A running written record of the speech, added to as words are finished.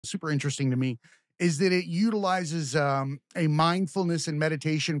super interesting to me is that it utilizes a mindfulness and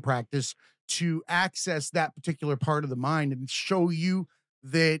meditation practice to access that particular part of the mind and show you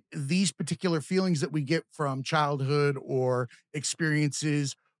that these particular feelings that we get from childhood or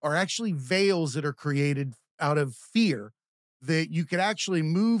experiences are actually veils that are created out of fear that you could actually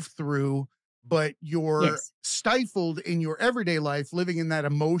move through, but you're Yes. stifled in your everyday life living in that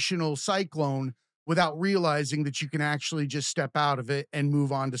emotional cyclone without realizing that you can actually just step out of it and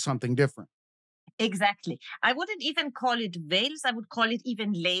move on to something different. Exactly. I wouldn't even call it veils. I would call it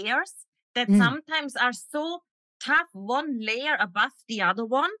even layers that Mm, sometimes are so tough, one layer above the other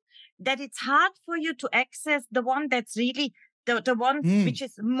one, that it's hard for you to access the one that's really the one mm, which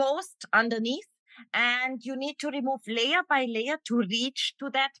is most underneath. And you need to remove layer by layer to reach to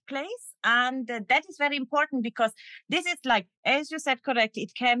that place. And that is very important because this is like, as you said correctly,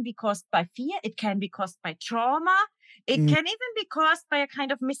 it can be caused by fear. It can be caused by trauma. It mm. can even be caused by a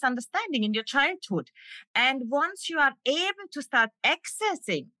kind of misunderstanding in your childhood. And once you are able to start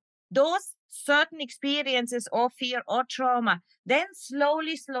accessing those certain experiences or fear or trauma, then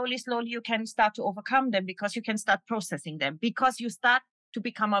slowly, slowly, slowly, you can start to overcome them because you can start processing them, because you start to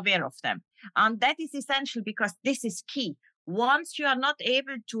become aware of them. And that is essential because this is key. Once you are not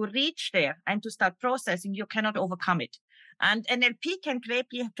able to reach there and to start processing, you cannot overcome it. And NLP can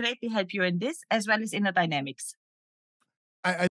greatly, greatly help you in this as well as inner dynamics. I